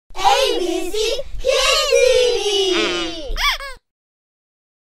see KidTV!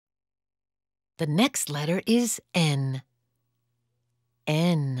 The next letter is N.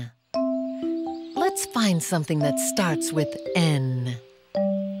 N. Let's find something that starts with N.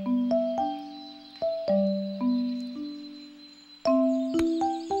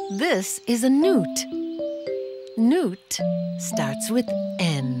 This is a newt. Newt starts with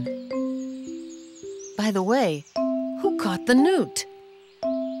N. By the way, who caught the newt?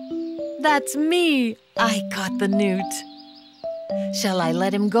 That's me! I caught the newt. Shall I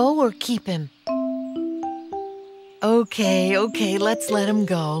let him go or keep him? Okay, let's let him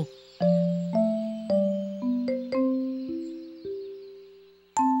go.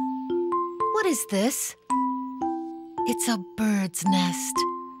 What is this? It's a bird's nest.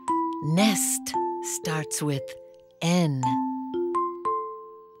 Nest starts with N.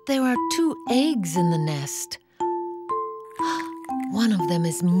 There are 2 eggs in the nest. One of them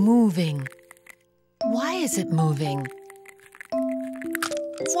is moving. Why is it moving?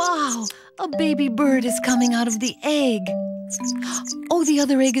 Wow! A baby bird is coming out of the egg. Oh, the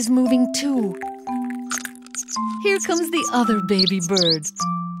other egg is moving too. Here comes the other baby bird.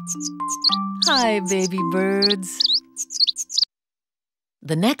 Hi, baby birds.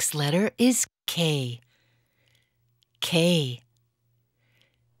 The next letter is K. K.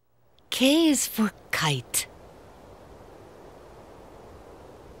 K is for kite.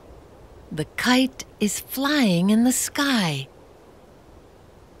 The kite is flying in the sky.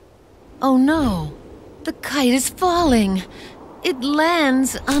 Oh no, the kite is falling. It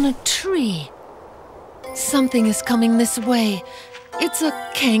lands on a tree. Something is coming this way. It's a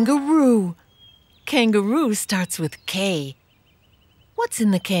kangaroo. Kangaroo starts with K. What's in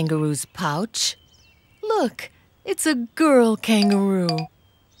the kangaroo's pouch? Look, it's a girl kangaroo.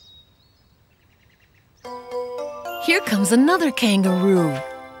 Here comes another kangaroo.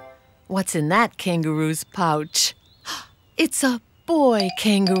 What's in that kangaroo's pouch? It's a boy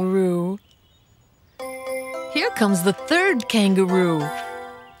kangaroo. Here comes the third kangaroo.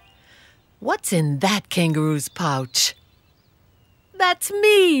 What's in that kangaroo's pouch? That's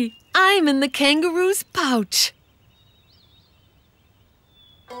me! I'm in the kangaroo's pouch.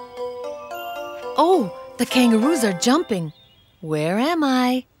 Oh, the kangaroos are jumping. Where am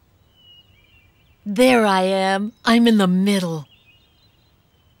I? There I am. I'm in the middle.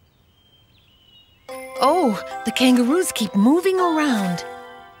 Oh, the kangaroos keep moving around.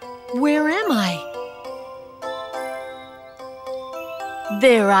 Where am I?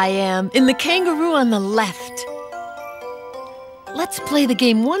 There I am, in the kangaroo on the left. Let's play the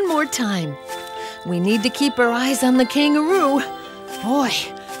game one more time. We need to keep our eyes on the kangaroo. Boy,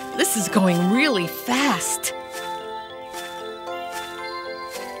 this is going really fast.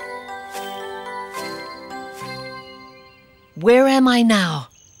 Where am I now?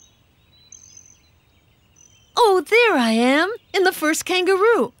 Oh, there I am, in the first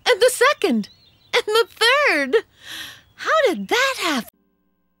kangaroo, and the second, and the third. How did that happen?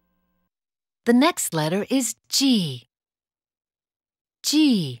 The next letter is G.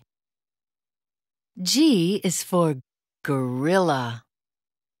 G. G is for gorilla.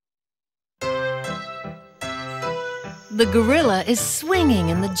 The gorilla is swinging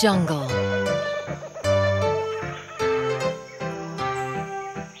in the jungle.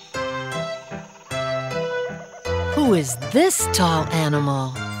 Who is this tall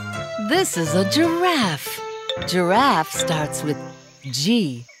animal? This is a giraffe. Giraffe starts with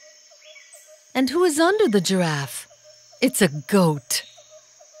G. And who is under the giraffe? It's a goat.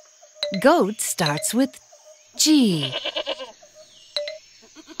 Goat starts with G.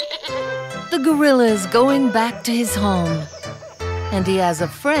 The gorilla is going back to his home, and he has a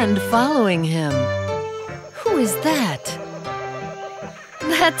friend following him. Who is that?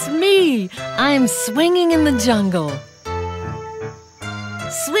 That's me! I'm swinging in the jungle.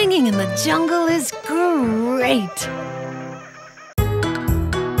 Swinging in the jungle is great!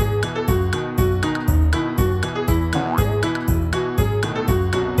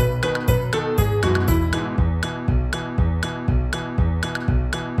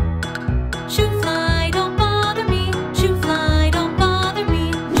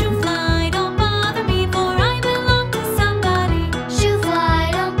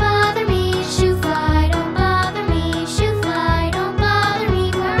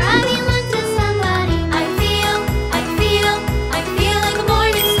 I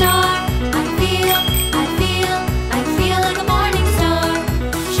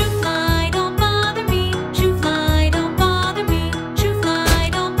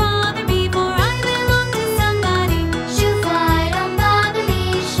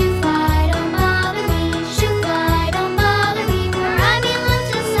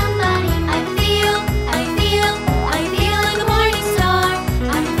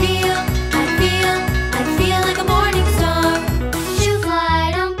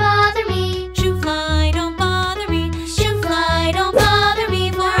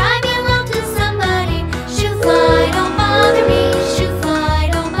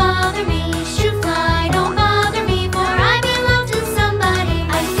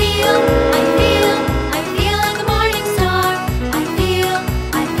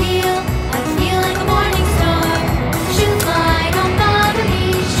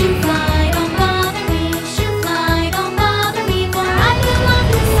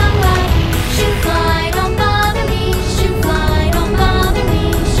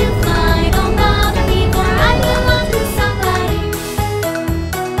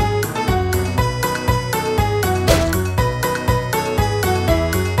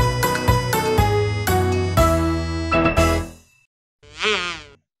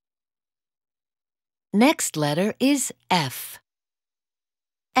Next letter is F.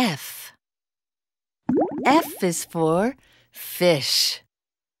 F. F is for fish.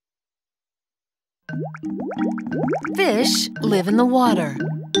 Fish live in the water.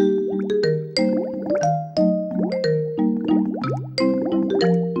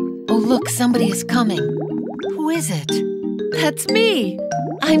 Oh, look, somebody is coming. Who is it? That's me.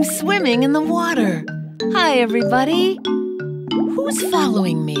 I'm swimming in the water. Hi, everybody. Who's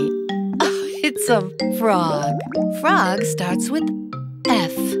following me? Oh, it's a frog. Frog starts with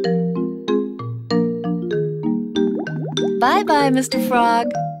F. Bye-bye, Mr. Frog.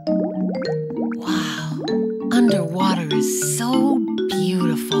 Wow, underwater is so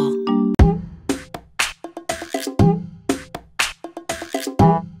beautiful.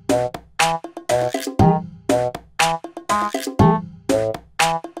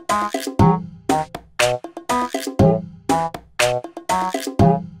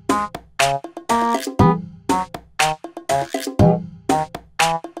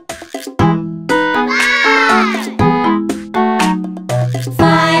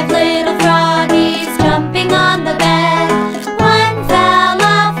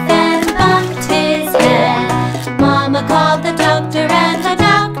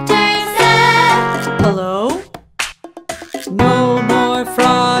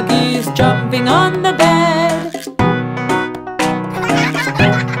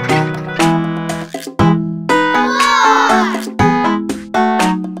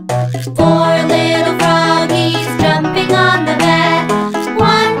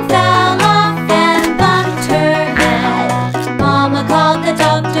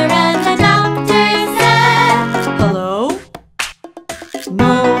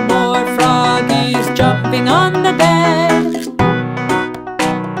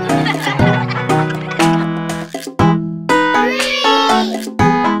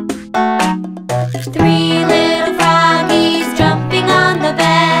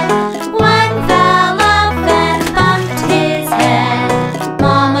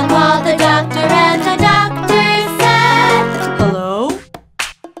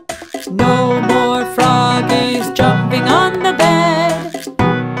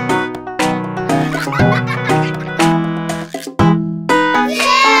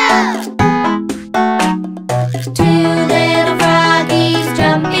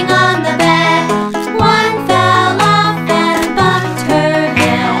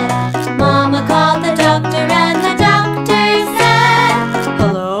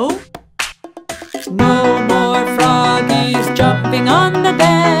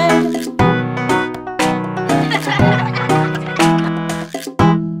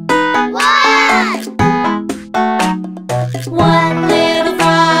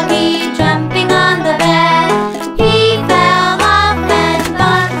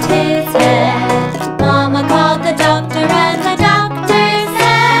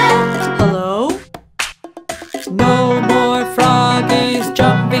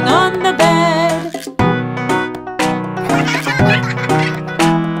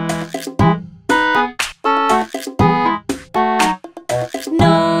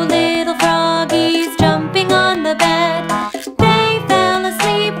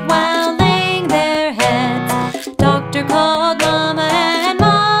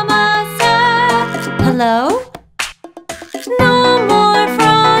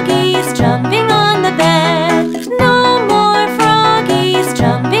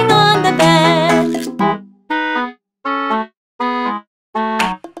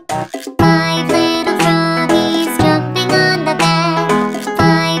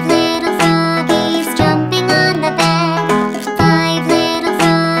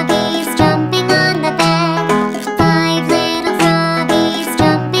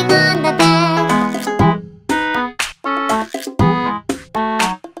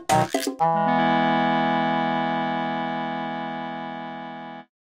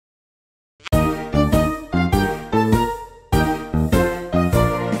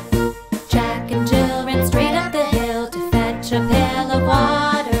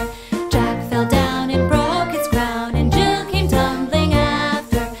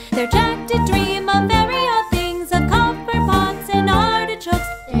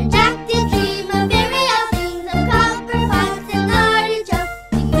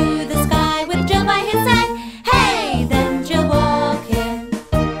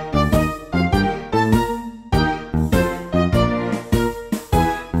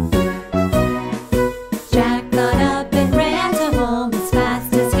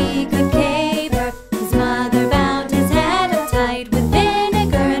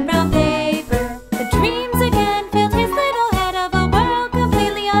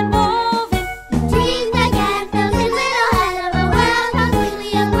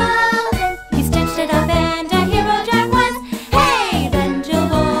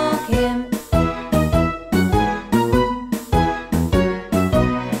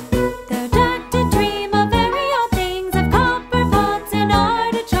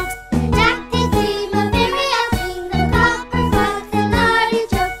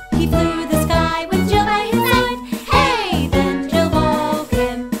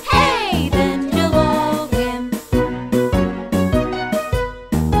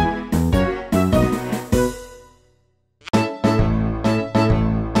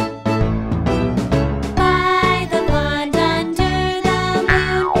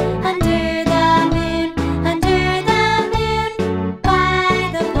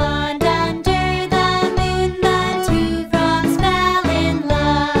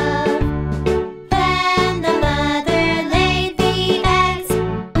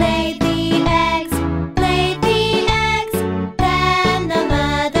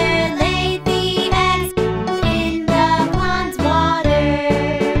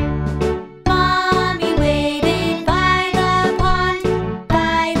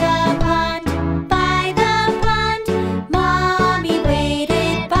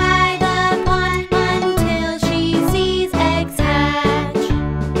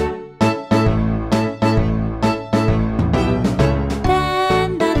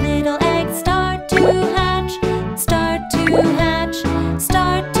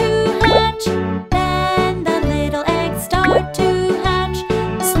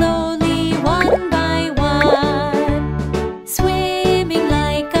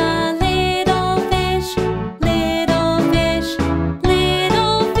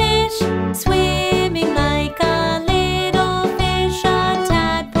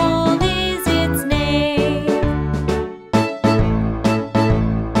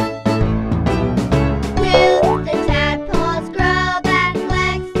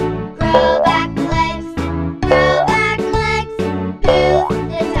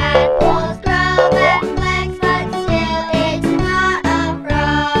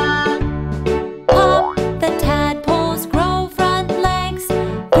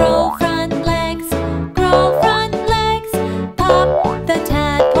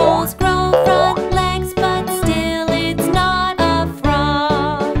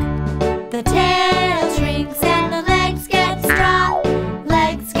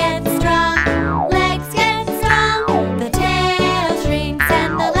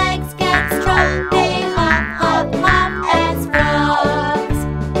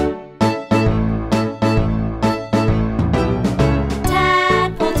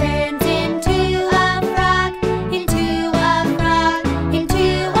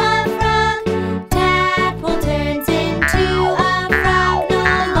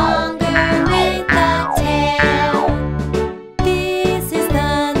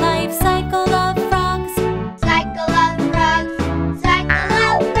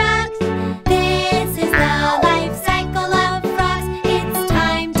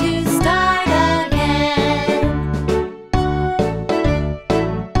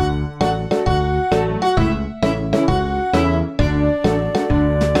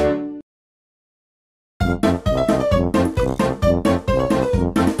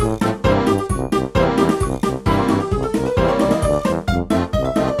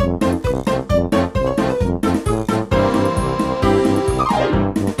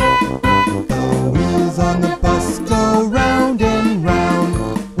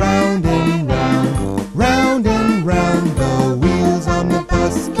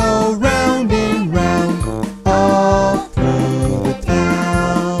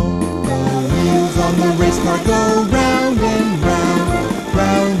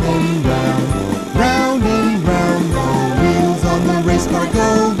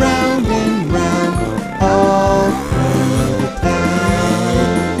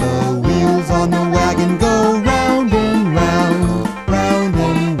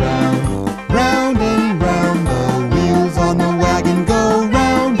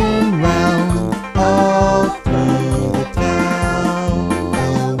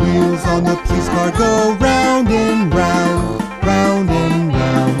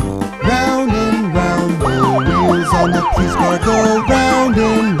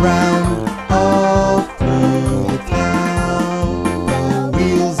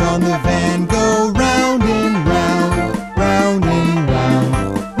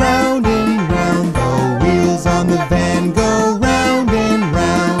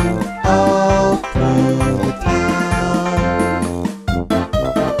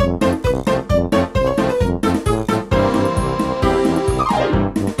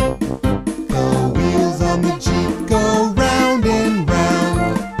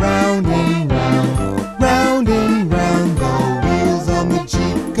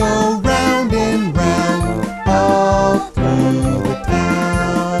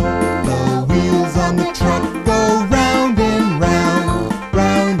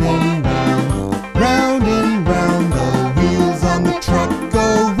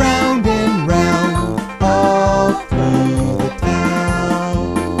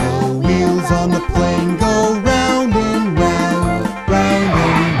 wheels on the plane go round and round, round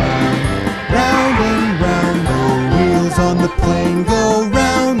and round, round and round. The wheels on the plane go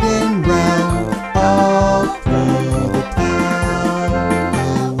round and round, all through the town.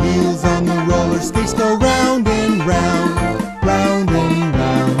 The wheels on the roller skates go round and round, round and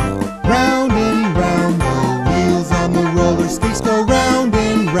round, round and round. The wheels on the roller skates go round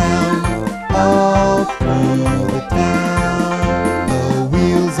and round, all through the town. The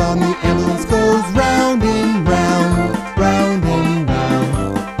wheels on the ambulance goes round and round, round and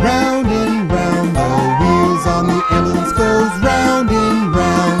round, round and round. The wheels on the ambulance goes round and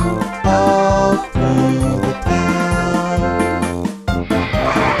round, all through the town.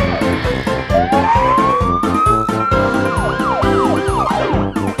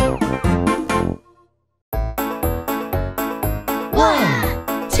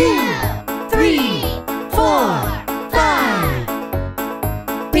 1, 2, 3, 4,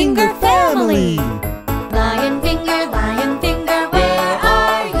 5. Finger family. Lion finger, where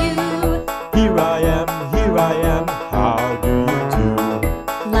are you? Here I am, how do you do?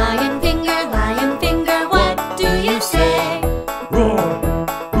 Lion finger, what do you say? Roar,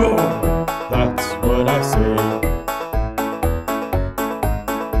 roar, that's what I say.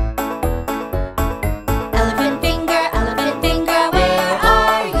 Elephant finger, where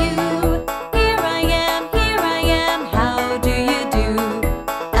are you? Here I am, how do you do?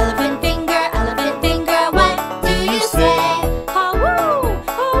 Elephant finger, what do you say? Ha-woo,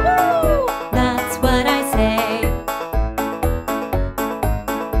 ha-woo, that's what I say.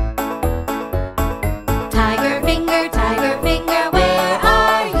 Tiger finger, where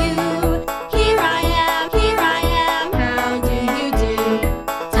are you? Here I am, how do you do?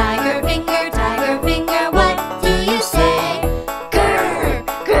 Tiger finger, what do you say? Grr,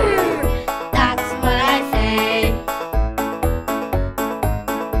 grr, that's what I say.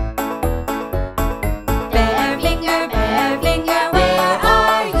 Bear finger, where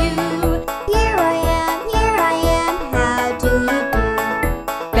are you? Here I am, how do you do?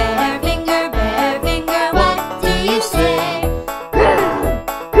 Bear finger, what do you say? Grr,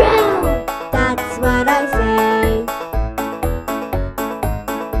 grr, that's what I say.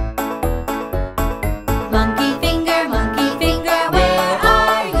 Monkey finger, where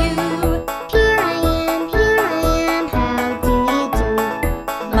are you? Here I am, how do you do?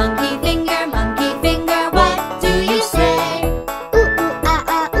 Monkey finger, what do you say? Ooh,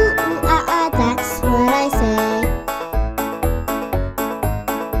 that's what I say.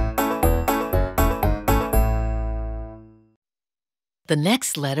 The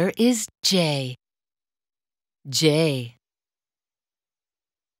next letter is J. J.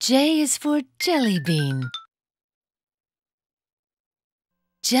 J is for jelly bean.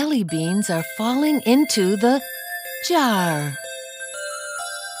 Jelly beans are falling into the jar.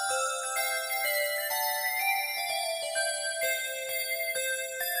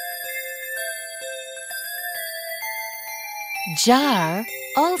 Jar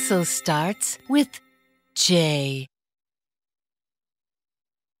also starts with J.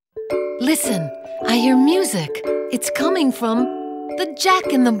 Listen, I hear music. It's coming from the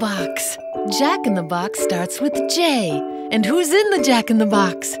Jack-in-the-Box. Jack-in-the-Box starts with J. And who's in the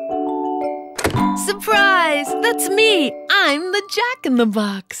Jack-in-the-Box? Surprise! That's me! I'm the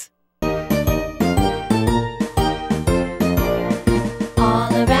Jack-in-the-Box.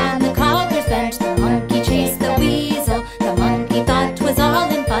 All around the conker's bench, the monkey chased the weasel. The monkey thought 'twas all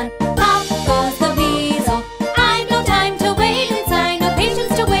in fun. Pop goes the weasel. I've no time to wait inside, no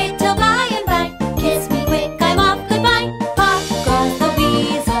patience to wait till by and by. Kiss me quick, I'm off, goodbye. Pop goes the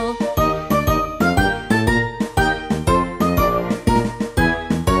weasel.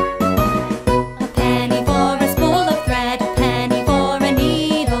 A penny for a spool of thread, a penny for a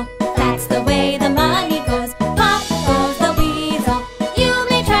needle. That's the way the money goes. Pop goes the weasel. You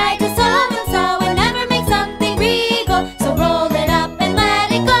may try to sew and never make something regal. So roll it up and let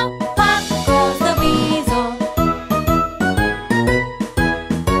it go. Pop goes the weasel.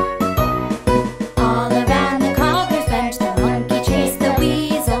 All around the conker's bench, the monkey chased the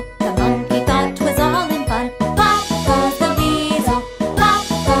weasel. The monkey thought 'twas all in fun. Pop goes the weasel. Pop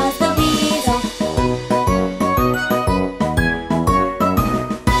goes the weasel.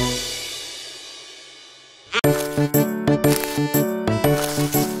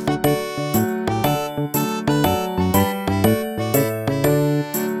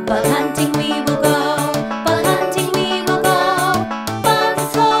 Bug hunting we will go, bug hunting we will go. Bugs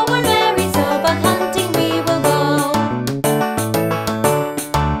forward very slow, bug hunting we will go.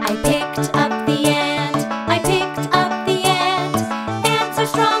 I picked up the ant, I picked up the ant. Ants are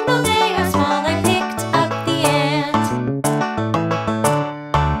strong though they are small, I picked up the ant.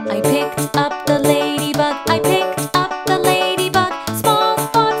 I picked up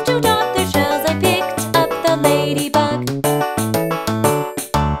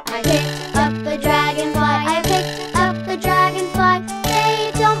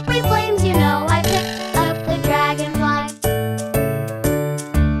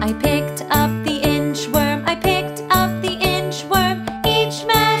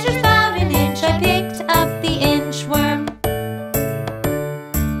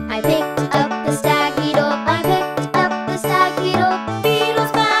picked up the stag beetle. I picked up the stag beetle.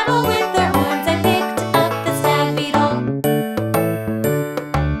 Beetles battle with their horns. I picked up the stag beetle.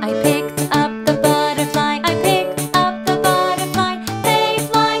 I picked up the butterfly. I picked up the butterfly. They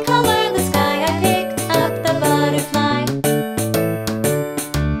fly, color the sky. I picked up the butterfly.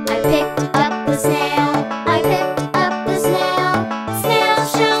 I picked up the snail. I picked up the snail. Snail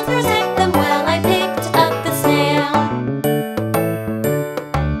shells protect them well. I picked up the snail.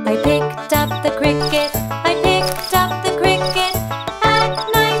 I picked up the cricket. I picked up the cricket. At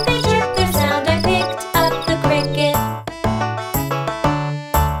night they chirp their sound. I picked up the cricket.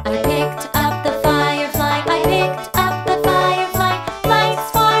 I picked up the firefly. I picked up the firefly. Lights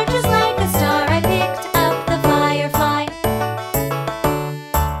far just like a star. I picked up the firefly.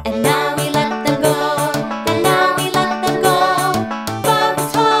 And now we let them go. And now we let them go. Bugs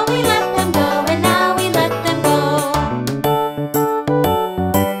fall, we let them go. And now we let them go.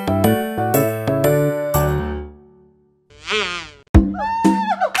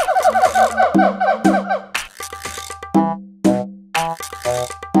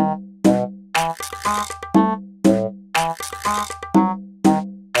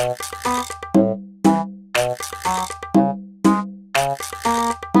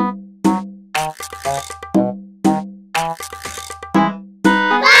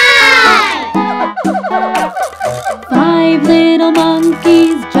 5 little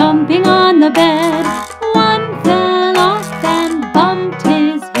monkeys jumping on the bed. One fell off and bumped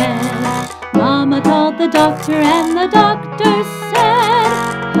his head. Mama called the doctor and the doctor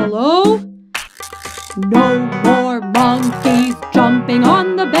said, "Hello? No more monkeys jumping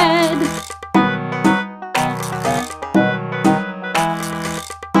on the bed."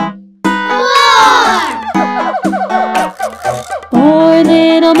 Four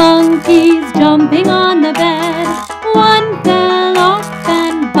little monkeys jumping on the bed. One fell off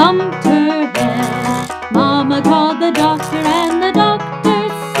and bumped her head. Mama called the doctor and the doctor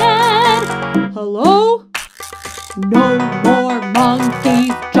said, "Hello? No more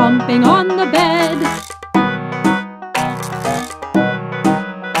monkeys jumping on the bed."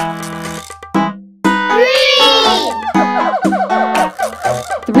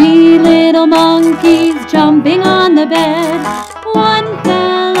 Three little monkeys jumping on the bed. One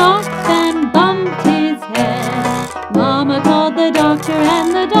fell off and bumped his head. Mama called the doctor and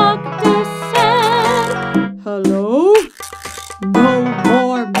the doctor said, "Hello? No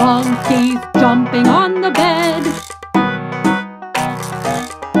more monkeys jumping on the bed."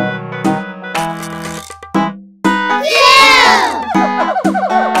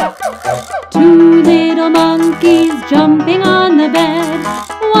 Two little monkeys jumping on the bed.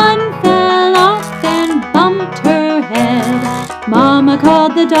 One fell off and bumped her head. Mama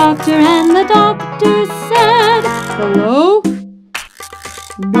called the doctor and the doctor said, "Hello?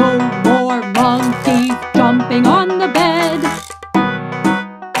 No more monkeys jumping on the bed."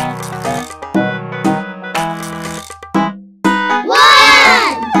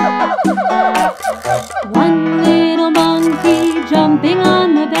 One little monkey jumping on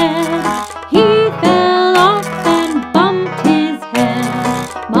the bed. He fell off and bumped his head.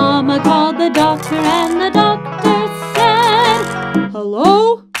 Mama called the doctor and the doctor said, "Hello?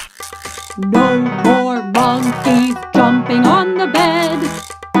 No more monkeys jumping on the bed."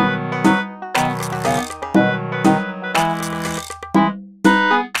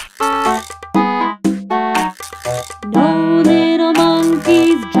 No little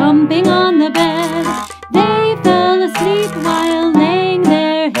monkeys jumping on the bed. They fell asleep while laying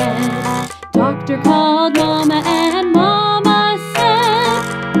their head. Doctor called Mama and Mama said,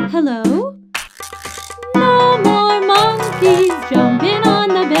 "Hello? No more monkeys jumping on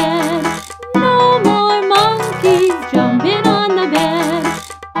the bed. No more monkeys jumping on the bed."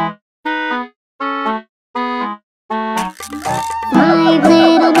 5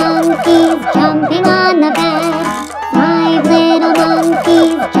 little monkeys jumping on the bed. 5 little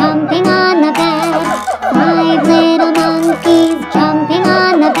monkeys jumping on the bed. 5 little monkeys jumping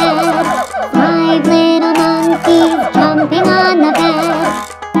on the bed. 5 little monkeys jumping on the bed.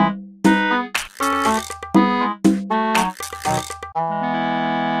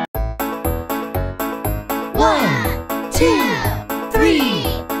 One, two, three,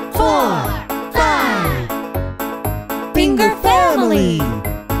 4, 5. Finger family.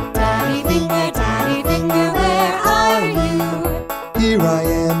 Daddy finger,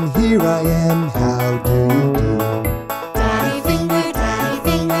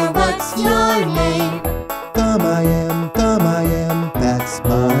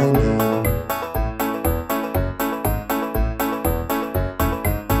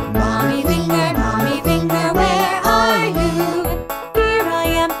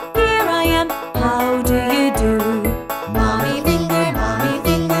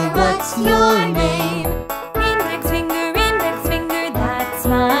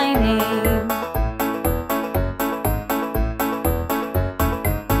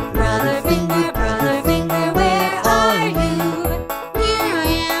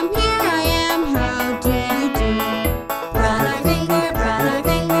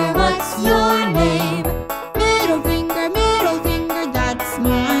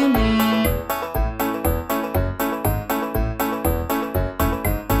 my name.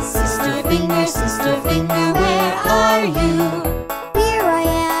 Sister finger, where are you? Here I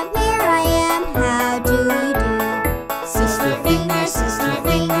am, how do you do? Sister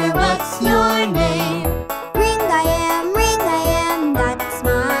finger, what's your name? Ring I am, that's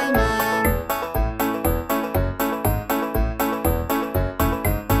my name.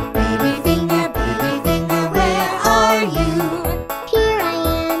 Baby finger, where are you? Here I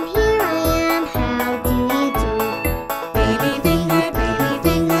am, how do you do? Baby finger,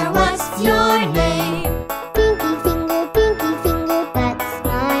 what's your name? Pinky finger, that's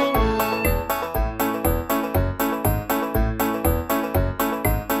my name.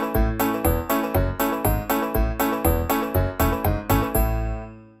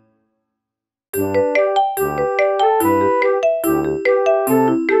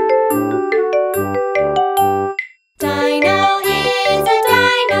 Dino is a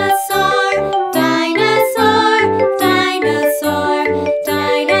dinosaur. Dinosaur.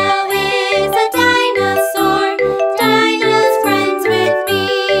 Dino is a dinosaur. Dino's friends with me.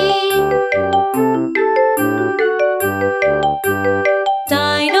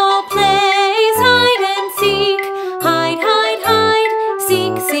 Dino plays hide and seek. Hide,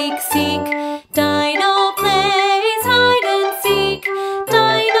 seek. Dino plays hide and seek.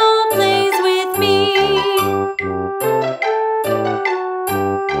 Dino plays with me.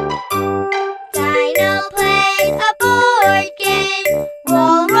 Dino plays a board game.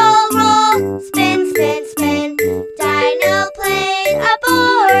 Roll, spin. Dino plays a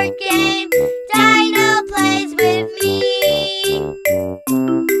board game. Dino plays with me.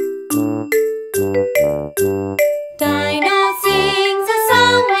 Dino sings a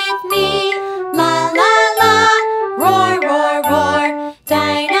song with me. La la la, roar.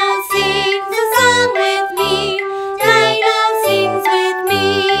 Dino sings a song with me. Dino sings with me.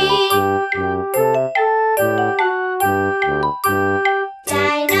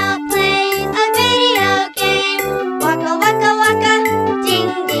 Dino plays a video game. Waka,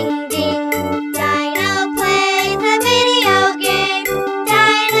 ding. Dino plays a video game.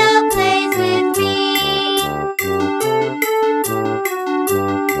 Dino plays with me.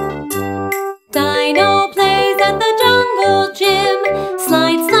 Dino plays at the jungle gym.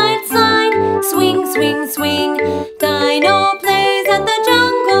 Slide, swing. Dino plays at the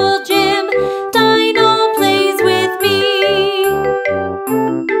jungle gym. Dino plays with me.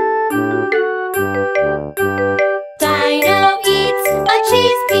 Dino eats a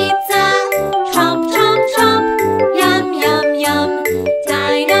cheese pizza. Chomp. Yum.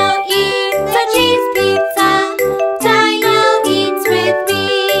 Dino eats a cheese pizza. Dino eats with me.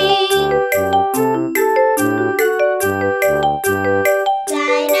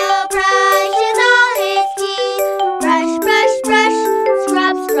 Dino brushes all his teeth. Brush,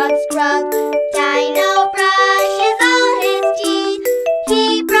 scrub. Dino brushes all his teeth. He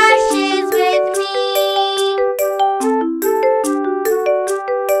brushes with me.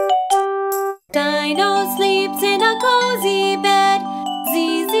 Dino sleeps in a cozy bed. Z,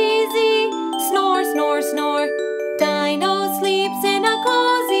 snore. Dino sleeps in a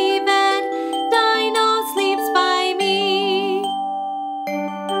cozy bed. Dino sleeps by me.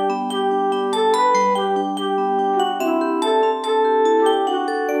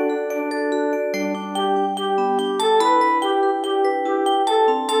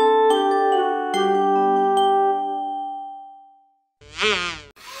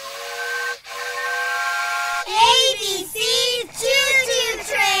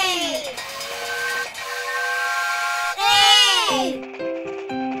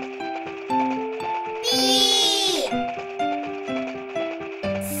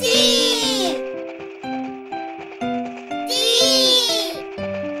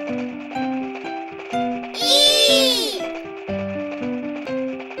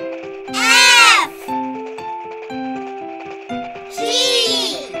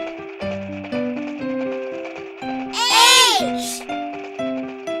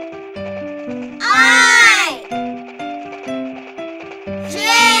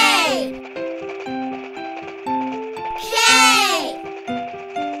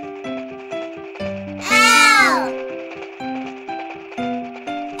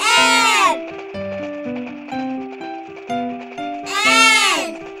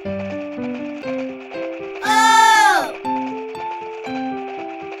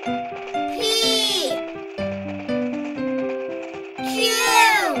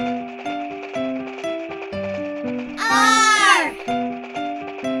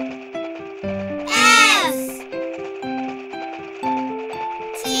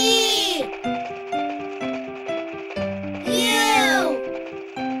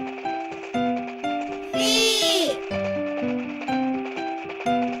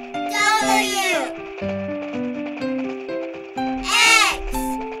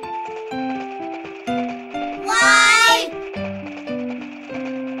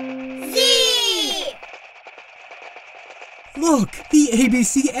 Look, the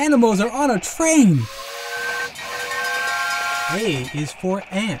ABC animals are on a train. A is for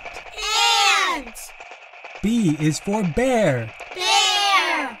ant. Ant. B is for bear.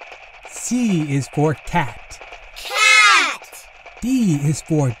 Bear. C is for cat. Cat. D is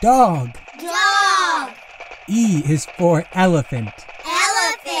for dog. Dog. E is for elephant.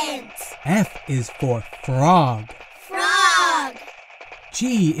 Elephant. F is for frog. Frog.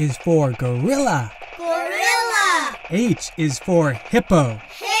 G is for gorilla. Gorilla. H is for hippo.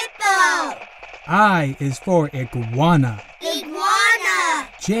 Hippo. I is for iguana. Iguana.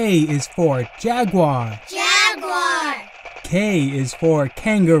 J is for jaguar. Jaguar. K is for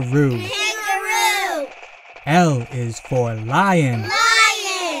kangaroo. Kangaroo. L is for lion.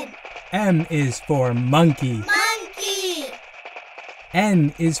 Lion. M is for monkey. Monkey.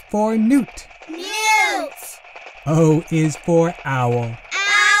 N is for newt. Newt. O is for owl.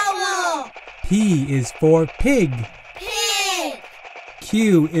 Owl. P is for pig. Pig.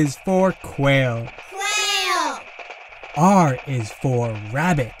 Q is for quail. Quail. R is for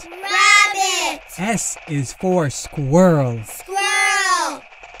rabbit. Rabbit. S is for squirrel. Squirrel.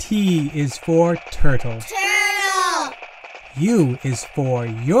 T is for turtle. Turtle. U is for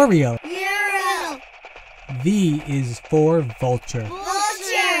uriel. Ural. V is for vulture.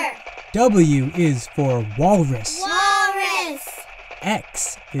 Vulture. W is for walrus. Walrus.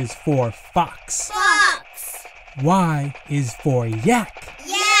 X is for fox. Fox. Y is for yak.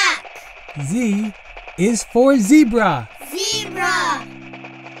 Yak. Z is for zebra. Zebra.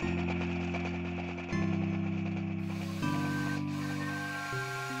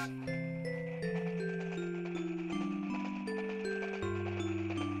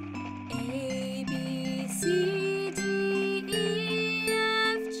 A, B, C, D, E,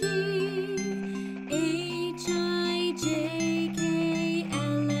 F, G, H, I, J, K,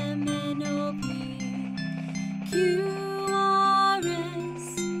 L, M, N, O, P, Q, R, S,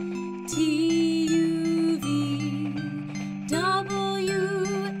 T, U, V, W,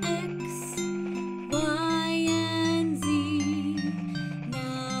 X, Y, and Z.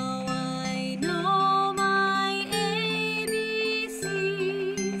 Now I know my ABCs.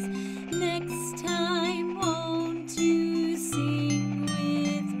 Next time, won't you sing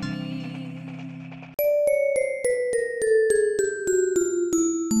with me?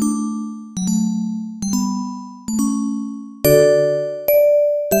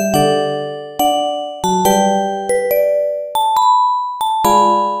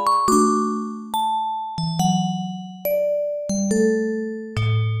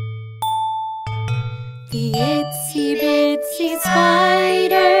 The itsy bitsy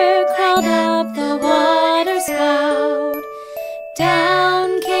spider crawled up the water spout.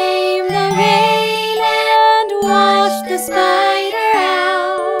 Down came the rain and washed the spider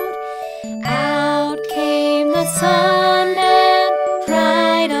out. Out came the sun and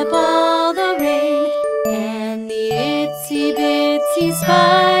dried up all the rain. And the itsy bitsy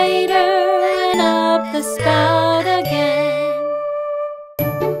spider went up the spout again.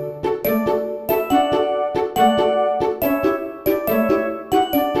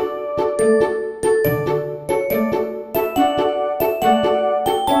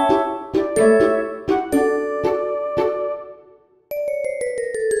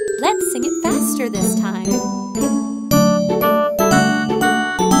 Let's sing it faster this time.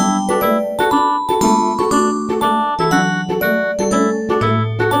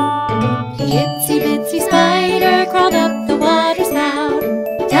 The itsy bitsy spider crawled up the water spout.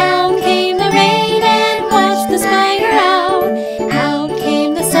 Down came the rain and washed the spider out. Out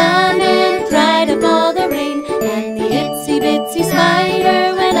came the sun and dried up all the rain. And the itsy bitsy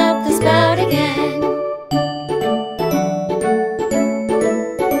spider went up the spout again.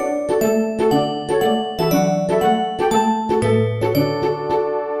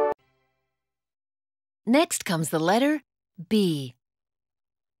 Next comes the letter B.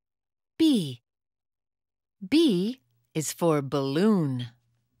 B. B is for balloon.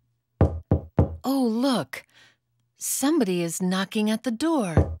 Oh, look. Somebody is knocking at the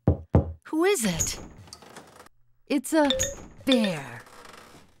door. Who is it? It's a bear.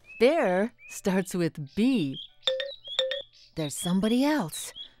 Bear starts with B. There's somebody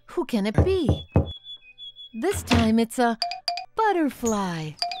else. Who can it be? This time it's a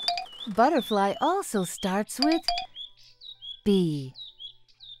butterfly. Butterfly also starts with B.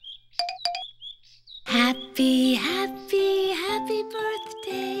 Happy, happy, happy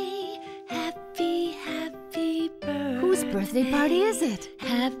birthday. Happy, happy birthday. Whose birthday party is it?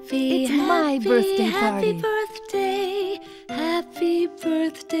 Happy, It's my birthday party. Happy birthday. Happy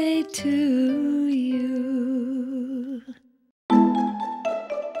birthday to you.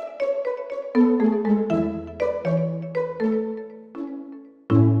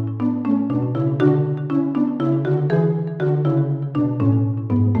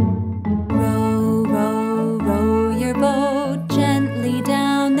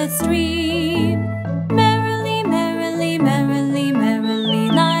 the stream. Merrily, merrily, merrily,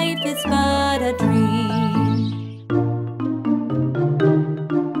 merrily, life is but a dream.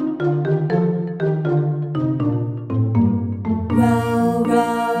 Row,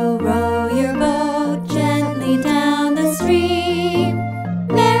 row, row your boat gently down the stream.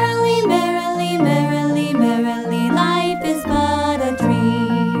 Merrily, merrily, merrily, merrily, life is but a dream.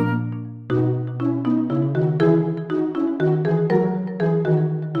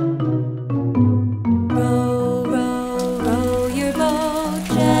 Row, row, row your boat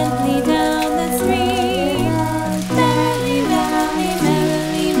gently down the stream. Merrily, merrily,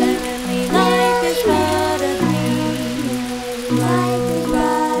 merrily, merrily, life is but a dream.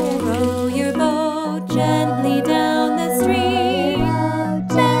 Row your boat gently down the stream.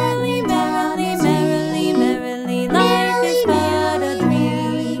 Merrily, merrily, merrily, merrily, life is but a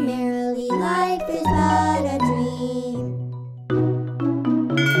dream. Merrily, life is but a dream.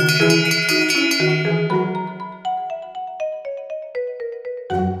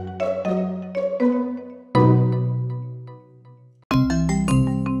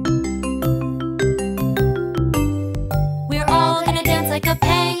 We're all gonna dance like a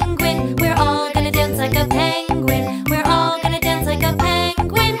penguin. We're all gonna dance like a penguin. We're all gonna dance like a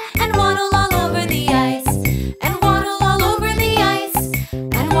penguin and waddle all over the ice. And waddle all over the ice.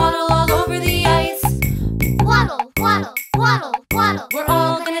 And waddle all over the ice. Waddle, waddle, waddle, waddle. We're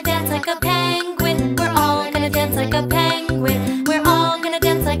all gonna dance like a penguin. We're all gonna dance like a penguin. We're all gonna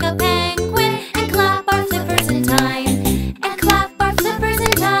dance like a penguin and clap our flippers in time. And clap our flippers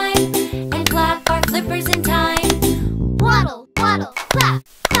in time. And clap our flippers in time. Waddle, waddle, clap,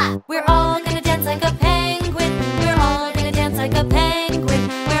 clap. We're all gonna dance like a penguin. We're all gonna dance like a penguin.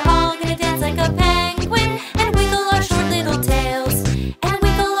 We're all gonna dance like a penguin and wiggle our short little tails. And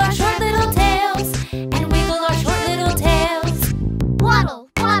wiggle our short little tails. And wiggle our short little tails. Waddle,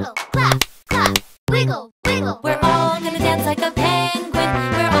 waddle, clap, clap. Wiggle, wiggle. We're all gonna dance like a penguin.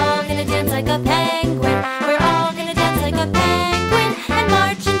 We're all gonna dance like a penguin. We're all gonna dance like a penguin and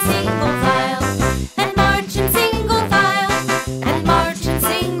march in single file. And march in single file. And march in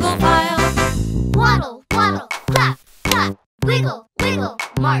single file. Waddle, waddle, clap, clap. Wiggle, wiggle.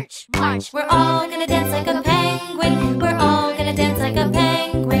 March, march. We're all gonna dance like a penguin. We're all gonna dance like a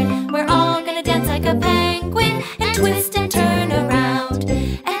penguin. We're all gonna dance like a penguin and twist and turn around.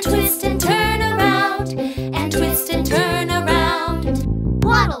 And twist and turn around. And twist and turn around.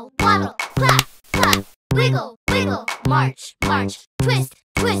 Waddle, waddle, clap, clap. Wiggle, wiggle. March, march. Twist,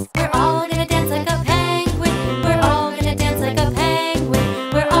 twist. We're all gonna dance like a penguin. We're all gonna dance like a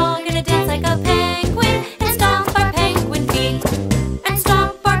penguin. We're all gonna dance like a penguin and stomp our penguin feet. And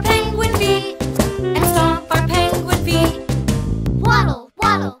stomp our penguin feet. And stomp our penguin feet. Waddle,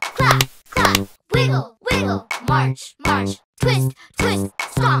 waddle, clap, clap. Wiggle, wiggle. March, march. Twist, twist.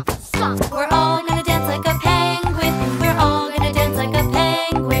 Stomp, stomp. We're all gonna dance like a penguin. We're all gonna dance like a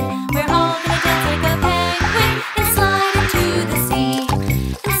penguin. We're all gonna dance like a penguin and slide into the sea.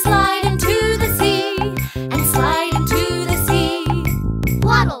 And slide into the sea. And slide into the sea.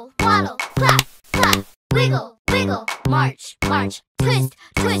 Waddle, waddle, clap, clap. Wiggle, wiggle. March, march. Twist,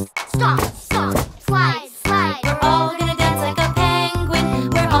 twist. Stomp, stomp. Slide, slide. We're all gonna dance like a penguin.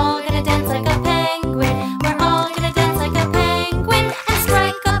 We're all gonna dance like a penguin. We're all gonna dance like a penguin and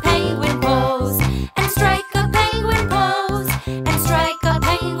strike a penguin pose. And strike a penguin pose. And strike a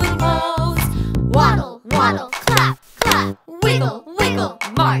penguin pose. Waddle, waddle, clap, clap. Wiggle, wiggle.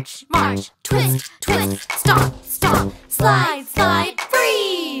 March, march. Twist, twist. Stomp, stomp. Slide, slide.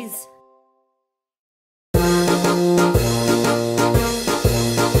 Freeze!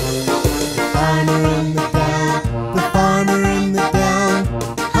 Farmer in the down, the farmer in the down.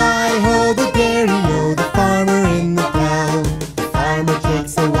 Hi-ho the dairy-o, the farmer in the down. The farmer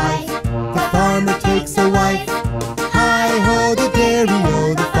takes a wife, the farmer takes a wife. Hi-ho the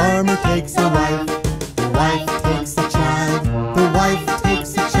dairy-o, the farmer takes a wife. The wife takes a child, the wife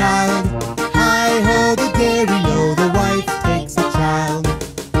takes a child. Hi-ho the dairy-o, the wife takes a child.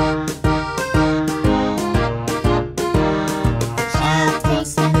 The child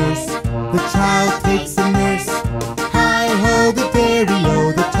takes a nurse, the child takes a nurse. Hi-ho the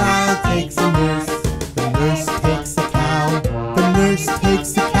dairy-o, the child takes a nurse. The nurse takes a cow, the nurse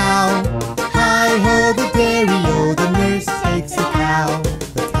takes a cow. Hi-ho the dairy-o, the nurse takes a cow.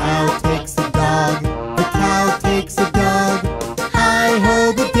 The cow takes a dog, the cow takes a dog.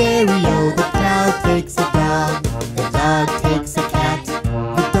 Hi-ho the dairy-o, the cow takes a dog. The dog takes a cat,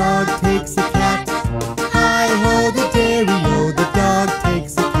 the dog takes a cat. Hi-ho the dairy-o, the dog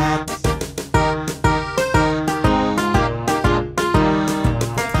takes a cat.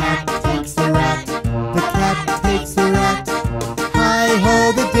 The cat takes a rat, the cat takes a rat.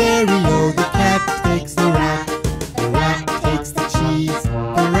 Hi-ho the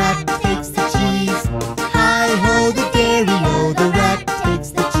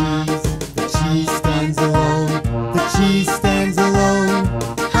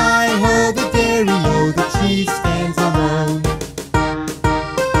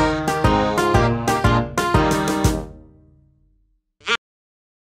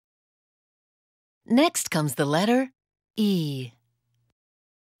Next comes the letter E.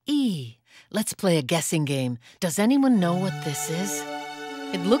 E. Let's play a guessing game. Does anyone know what this is?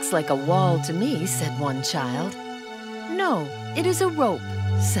 It looks like a wall to me, said one child. No, it is a rope,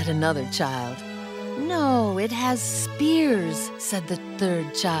 said another child. No, it has spears, said the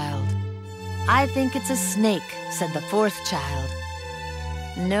third child. I think it's a snake, said the fourth child.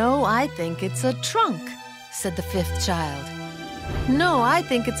 No, I think it's a trunk, said the fifth child. No, I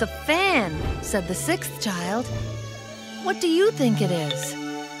think it's a fan, said the sixth child. What do you think it is?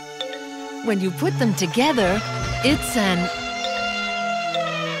 When you put them together, it's an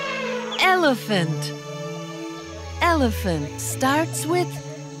elephant. Elephant starts with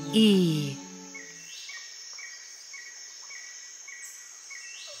E.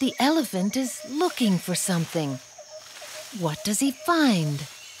 The elephant is looking for something. What does he find?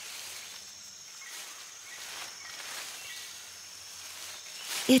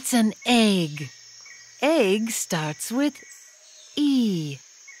 It's an egg. Egg starts with E.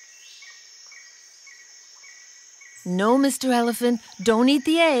 No, Mr. Elephant, don't eat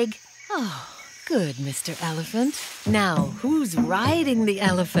the egg. Oh, good, Mr. Elephant. Now, who's riding the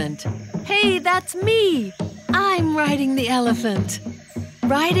elephant? Hey, that's me! I'm riding the elephant.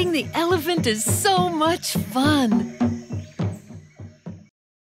 Riding the elephant is so much fun.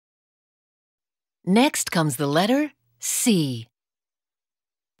 Next comes the letter C.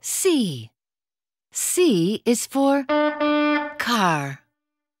 C. C is for car.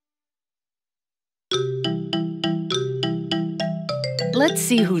 Let's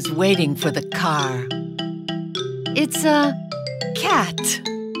see who's waiting for the car. It's a cat.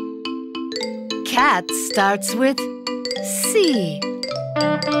 Cat starts with C.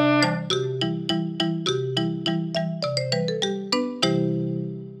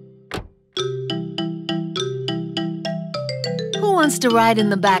 Who wants to ride in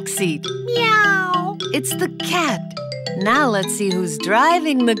the back seat? Meow! It's the cat. Now let's see who's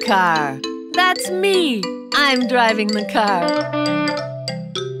driving the car. That's me. I'm driving the car.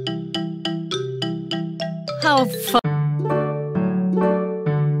 How fun!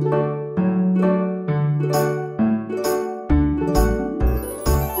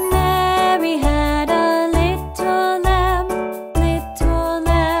 Mary had a little lamb, little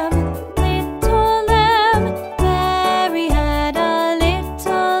lamb, little lamb. Mary had a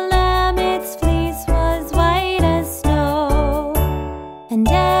little lamb, its fleece was white as snow. And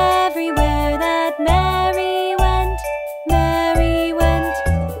everywhere that Mary went, Mary went,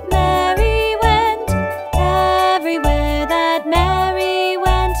 Mary went.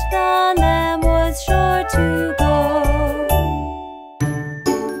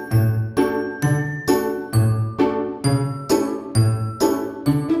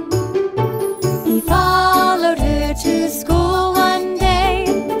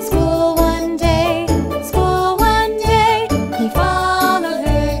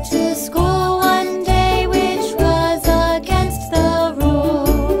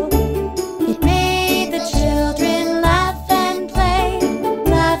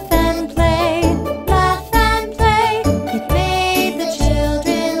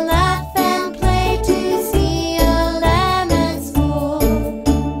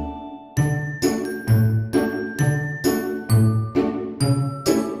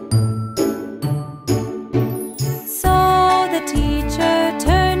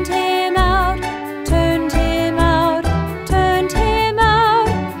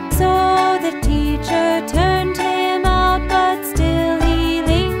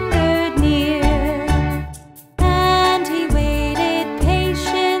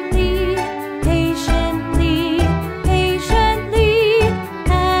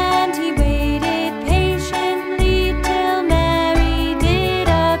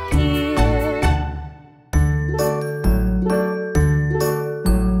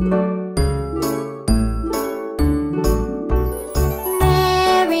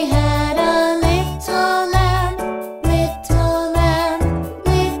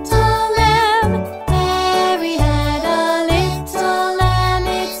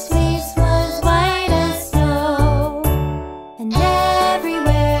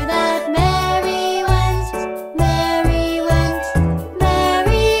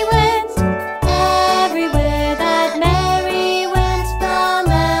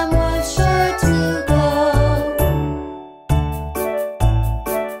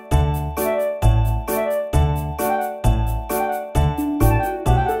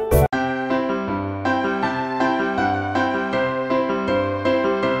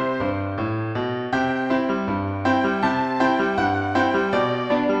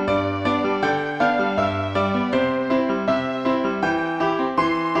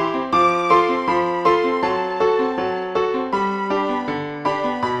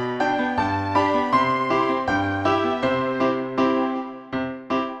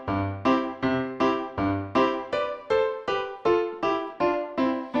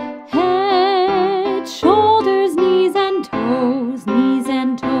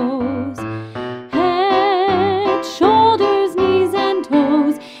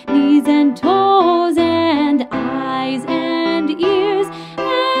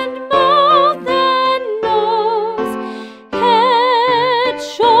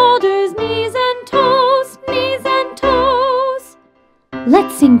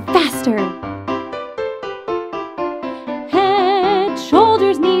 sing faster. Head,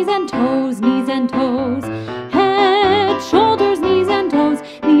 shoulders, knees and toes, knees and toes. Head, shoulders, knees and toes,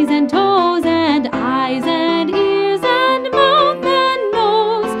 knees and toes, and eyes and ears and mouth and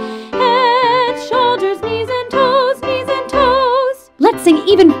nose. Head, shoulders, knees and toes, knees and toes. Let's sing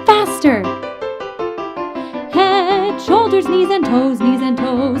even faster. Head, shoulders, knees and toes, knees and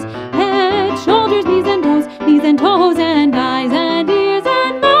toes. Head, shoulders, knees and toes, knees and toes, and eyes and ears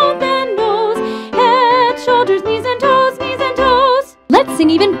and mouth and nose. Head, shoulders, knees and toes, knees and toes. Let's sing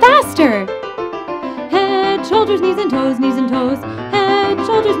even faster. Head, shoulders, knees and toes, knees and toes. Head,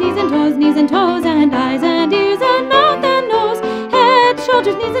 shoulders, knees and toes, knees and toes, and eyes and ears and mouth and nose. Head,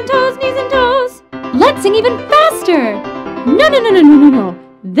 shoulders, knees and toes, knees and toes. Let's sing even faster. No, no, no, no, no, no, no.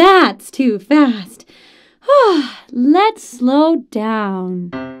 That's too fast. Let's slow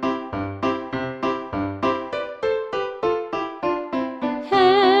down.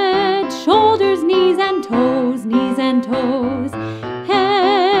 Head, shoulders, knees and toes, knees and toes.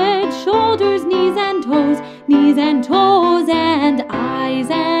 Head, shoulders, knees and toes, knees and toes, and eyes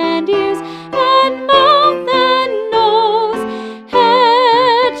and ears and mouth and nose.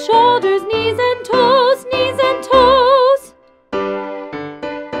 Head, shoulders, knees and toes, knees and toes.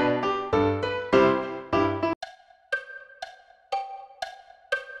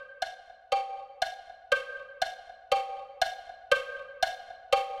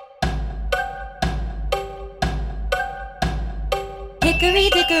 Hickory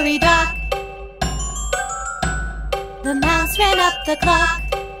dickory dock, the mouse ran up the clock.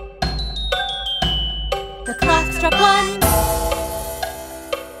 The clock struck 1,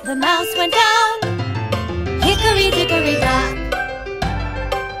 the mouse went down. Hickory dickory dock.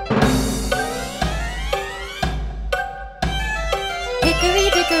 Hickory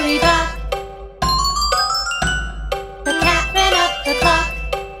dickory dock, the cat ran up the clock.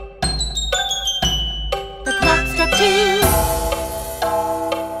 The clock struck 2,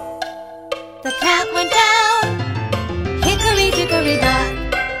 the cat went down. Hickory dickory dock.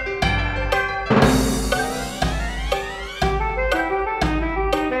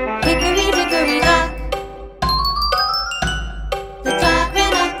 Hickory dickory dock, the dog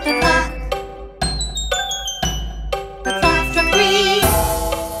ran up the clock. The clock struck 3,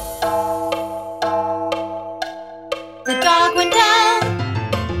 the dog went down.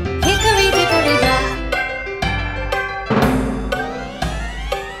 Hickory dickory dock.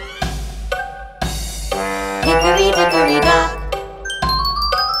 Hickory dickory dock,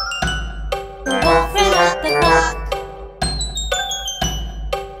 the wolf ran up the clock.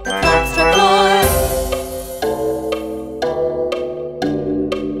 The clock struck 4,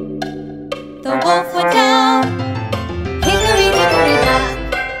 the wolf went down. Hickory dickory dock.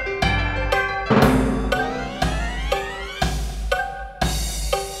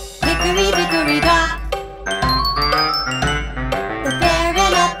 Hickory dickory dock, the bear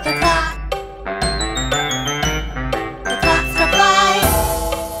ran up the clock. The clock struck 5,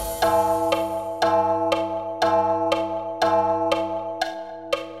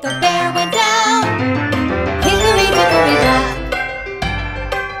 the bear went down. Hickory dickory dock.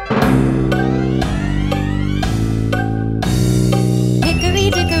 Hickory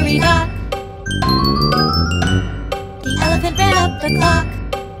dickory dock, the elephant ran up the clock.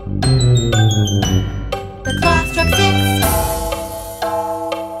 The clock struck 6,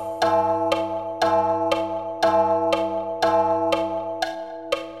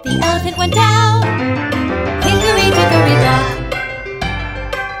 the elephant went down. Hickory dickory dock.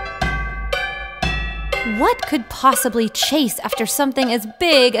 What could possibly chase after something as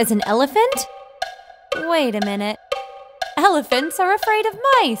big as an elephant? Wait a minute. Elephants are afraid of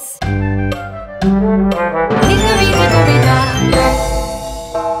mice. Hickory dickory dock.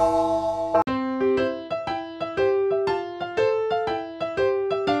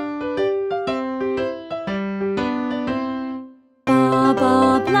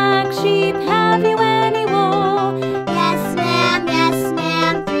 Baba, black sheep, have you any wool? Yes,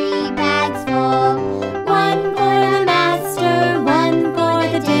 ma'am, 3 bags full. One for the master, one for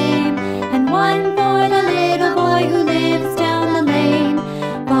the dame, and one for the little boy who lives down the lane.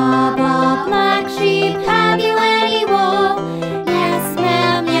 Baba, black sheep, have you any wool? Yes,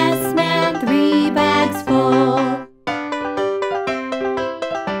 ma'am, 3 bags full.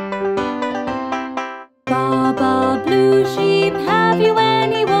 Baba, blue sheep, have you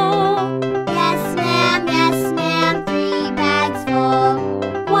any wool?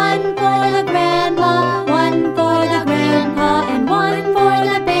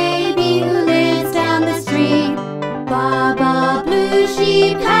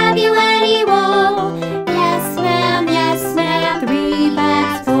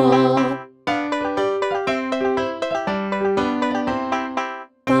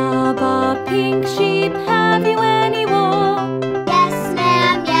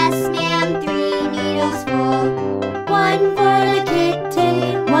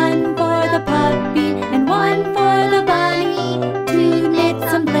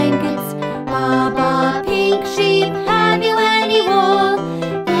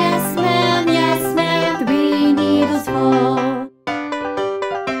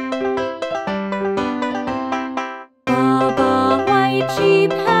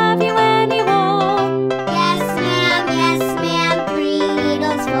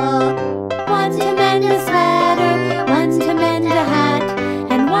 mend a sweater, one to mend a hat,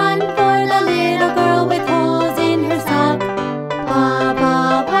 and one for the little girl with holes in her sock.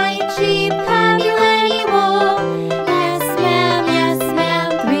 Papa, white sheep, have you any wool? Yes, ma'am,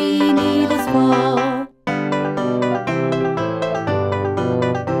 3 needles full.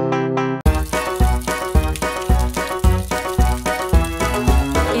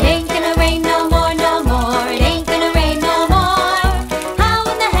 It ain't gonna rain no more, no more. It ain't gonna rain no more. How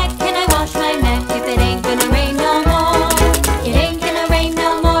in the heck can I wash my neck if it ain't gonna rain no more? It ain't gonna rain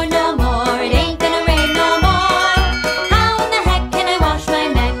no more, no more. It ain't gonna rain no more. How in the heck can I wash my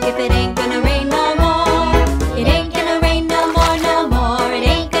neck if it ain't gonna rain no more? It ain't gonna rain no more, no more. It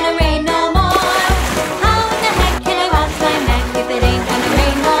ain't gonna rain no more. How in the heck can I wash my neck if it ain't gonna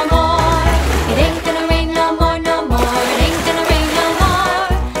rain no more? It ain't gonna rain no more, no more. It ain't gonna rain no more.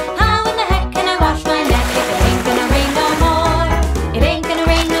 How in the heck can I wash my neck if it ain't gonna rain no more? It ain't gonna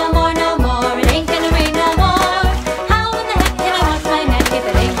rain no more, no more. It ain't gonna rain no more. How in the heck can I wash my neck if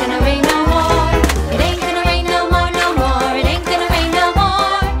it ain't gonna rain no more? It ain't gonna rain no more, no more. It ain't gonna rain no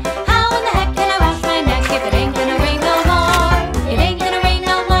more. How in the heck can I wash my neck if it ain't gonna rain no more? It ain't gonna rain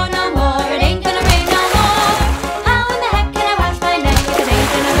no more, no more. It ain't gonna rain no more. How in the heck can I wash my neck if it ain't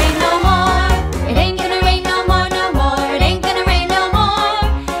gonna rain no more? It ain't gonna rain no more, no more. It ain't gonna rain no more.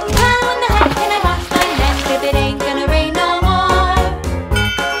 How in the heck can I wash my neck if it ain't gonna rain no more?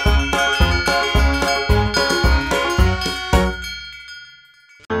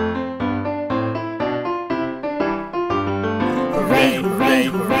 Hooray, hooray,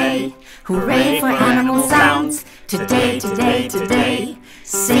 hooray, hooray for animal sounds. Today, today, today,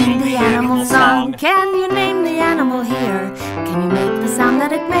 sing the animal song. Can you name the animal here? Can you make the sound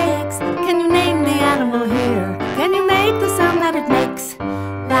that it makes? Can you name the animal here? Can you make the sound that it makes?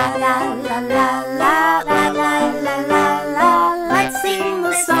 La la la la la la la la la la. Let's sing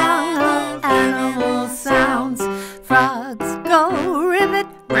the song of animal sounds. Frogs go ribbit,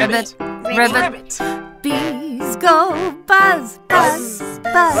 ribbit, ribbit. Bees go buzz, buzz,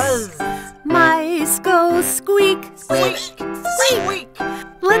 buzz. Mice go squeak, squeak, squeak.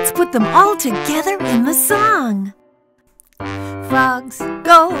 Let's put them all together in the song. Frogs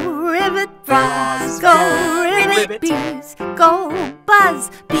go ribbit, frogs go ribbit. Bees go buzz,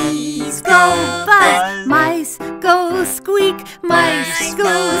 bees go buzz. Mice go squeak, mice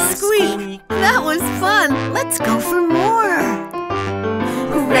go squeak. That was fun. Let's go for more.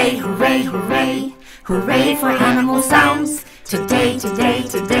 Hooray, hooray, hooray, hooray for animal sounds. Today, today,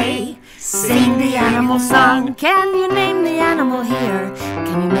 today, sing the animal song. Can you name the animal here?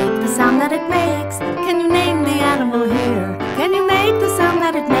 Can you make the sound that it makes? Can you name the animal here? Can you make the sound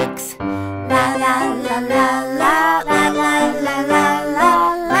that it makes? La la la la la la la la la la.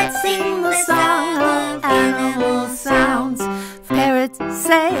 Let's sing the song of animal sounds. Parrots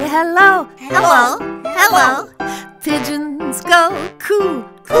say hello, hello, hello. Pigeons go coo,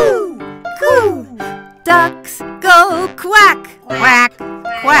 coo, coo. Ducks go quack, quack,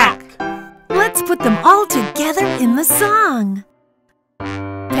 quack. Let's put them all together in the song.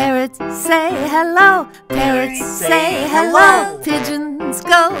 Parrots say hello, parrots say hello. Pigeons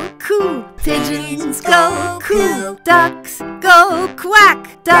go coo, pigeons go coo. Ducks go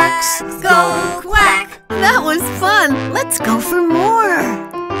quack, ducks go quack. That was fun. Let's go for more.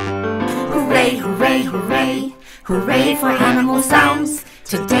 Hooray, hooray, hooray, hooray for animal sounds.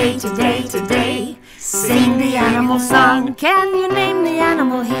 Today, today, today, sing the animal song. Can you name the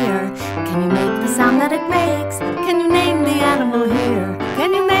animal here? Can you make the sound that it makes? Can you name the animal here?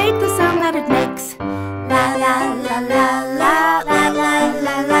 Can you make the sound that it makes? La la la la la la la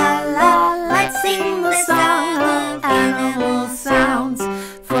la la la. Let's sing the song of animal sounds.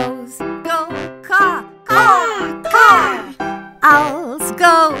 Crows go caw, caw, caw. Owls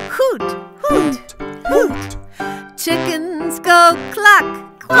go hoot, hoot, hoot. Chickens go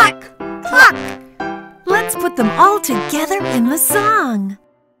cluck, cluck, cluck. Let's put them all together in the song.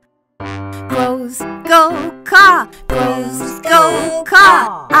 Crows go caw, crows go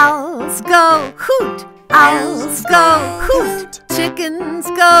caw. Owls go hoot, owls go hoot. Chickens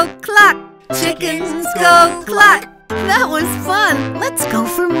go cluck, chickens go cluck. That was fun. Let's go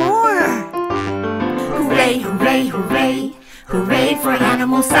for more. Hooray, hooray, hooray, hooray for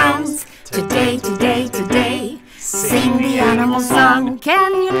animal sounds. Today, today, today, sing the animal song.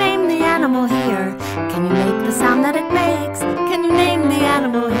 Can you name the animal here? Can you make the sound that it makes? Can you name the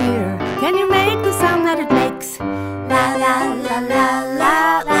animal here? Can you make the sound that it makes? La la la la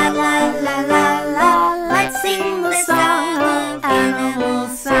la la la la la la. Let's sing the song of animal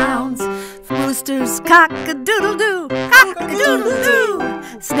sounds. Roosters cock-a-doodle-doo, cock-a-doodle-doo.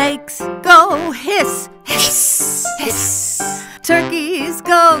 Snakes go hiss, hiss, hiss. Turkeys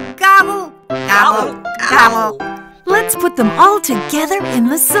go gobble, gobble, gobble. Let's put them all together in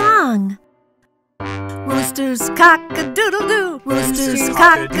the song. Roosters cock-a-doodle-doo, roosters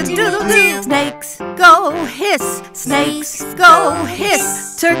cock-a-doodle-doo. Snakes go hiss, snakes go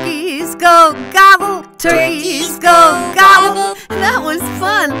hiss. Turkeys go gobble, turkeys go gobble. That was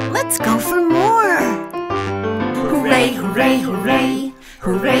fun. Let's go for more. Hooray, hooray, hooray,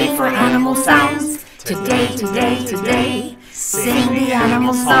 hooray for animal sounds. Today, today, today, sing the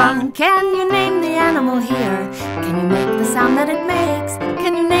animal song. Can you name the animal here? Can you make the sound that it makes?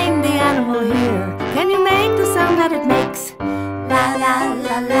 Can you name the animal here? Can you make the sound that it makes? La la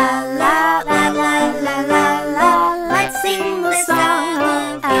la la la la la la la la. Let's sing the song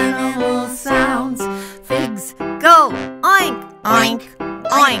of animal sounds. Figs go oink, Oink,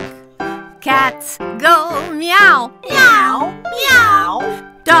 oink, cats go meow, meow, meow.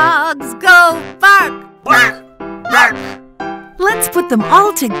 dogs go bark. Bark, bark. Let's put them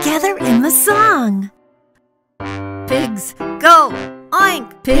all together in the song. Pigs go oink,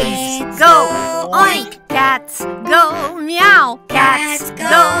 pigs go oink. Cats go meow, cats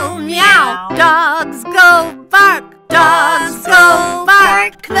go meow. Dogs go bark, dogs go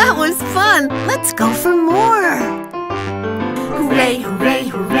bark. That was fun. Let's go for more. Hooray, hooray,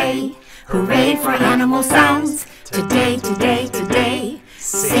 hooray, hooray for animal sounds. Today, today, today,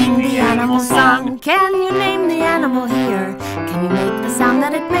 sing the animal song. Can you name the animal here? Can you make the sound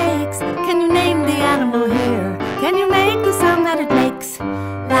that it makes? Can you name the animal here? Can you make the sound that it makes?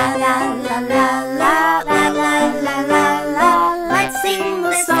 La la la la la la la la la la. Let's sing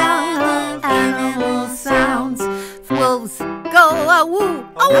the song of animal sounds. Wolves go a-woo,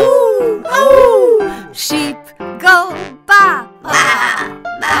 Awoo, awoo. sheep go ba, Ba,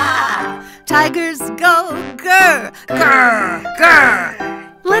 ba. tigers go grr, Grr,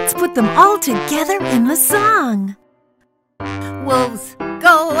 grr. Let's put them all together in the song. Wolves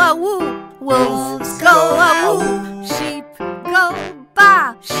go a-woo, wolves go a-woo, sheep go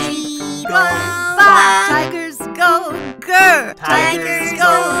ba, sheep go ba, tigers go grr, tigers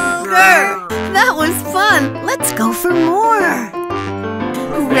go grr. That was fun. Let's go for more.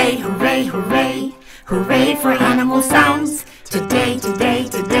 Hooray, hooray, hooray, hooray for animal sounds. Today, today,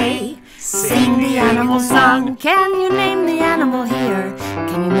 today, sing the animal song. Can you name the animal here?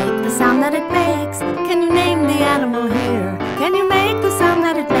 Can you make the sound that it makes? Can you name the animal here? Can you make the sound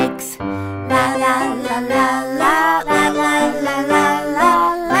that it makes? La la la la la la la la la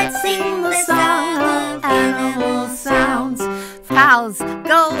la. Let's sing the song of animal sounds. Cows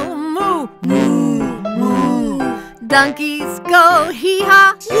go moo, Moo, moo. donkeys go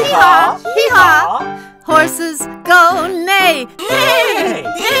hee-haw, Hee-haw, hee-haw. Horses go neigh, Neigh,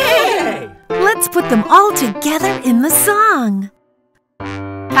 neigh. Let's put them all together in the song.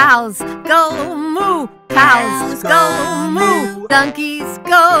 Cows go moo, cows go moo. Donkeys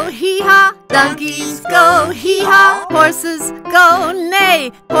go hee-haw, donkeys go hee-haw. Horses go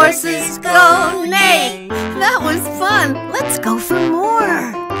neigh, horses go neigh. That was fun. Let's go for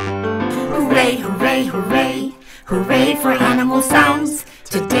more. Hooray, hooray, hooray, hooray for animal sounds.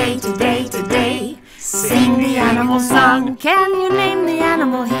 Today, today, today, sing the animal song. Can you name the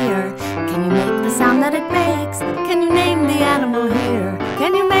animal here? Can you make the sound that it makes? Can you name the animal here?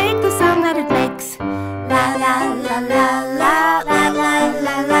 Can you make the sound that it makes? La la la la la la la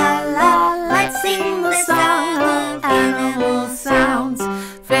la la la. Let's sing the song of animal sounds.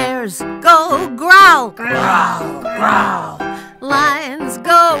 Bears go growl, Growl, growl. lions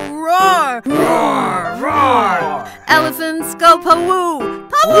go roar, Roar, roar. elephants go pawoo,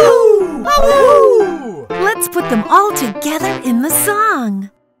 Woo, woo. Let's put them all together in the song.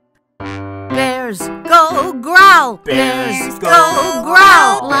 Bears go growl, Bears go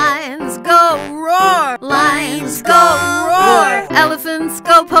growl. lions go roar, lions go roar. Elephants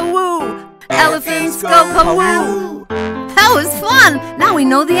go pawoo, elephants go pawoo. That was fun. Now we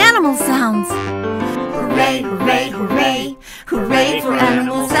know the animal sounds. Hooray, hooray, hooray, hooray for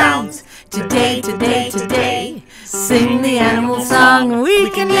animal sounds. Today, today, today, sing the animal song. We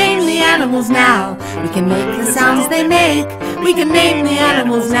can name the animals now. We can make the sounds they make. We can name the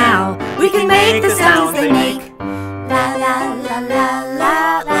animals now. We can make the sounds they make. La la la la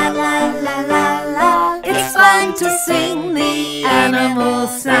la la la la la la. It's fun to sing the animal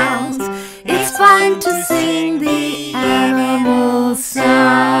sounds. It's fun to sing the animal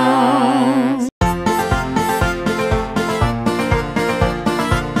sounds.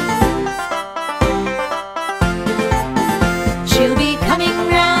 She'll be coming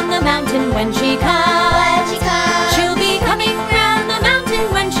round the mountain when she comes. She'll be coming round the mountain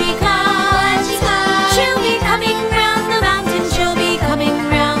when she comes. She'll be coming round the mountain. She'll be coming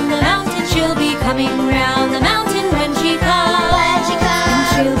round the mountain. She'll be coming round the mountain when she comes. And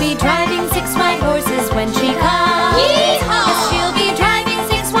she'll be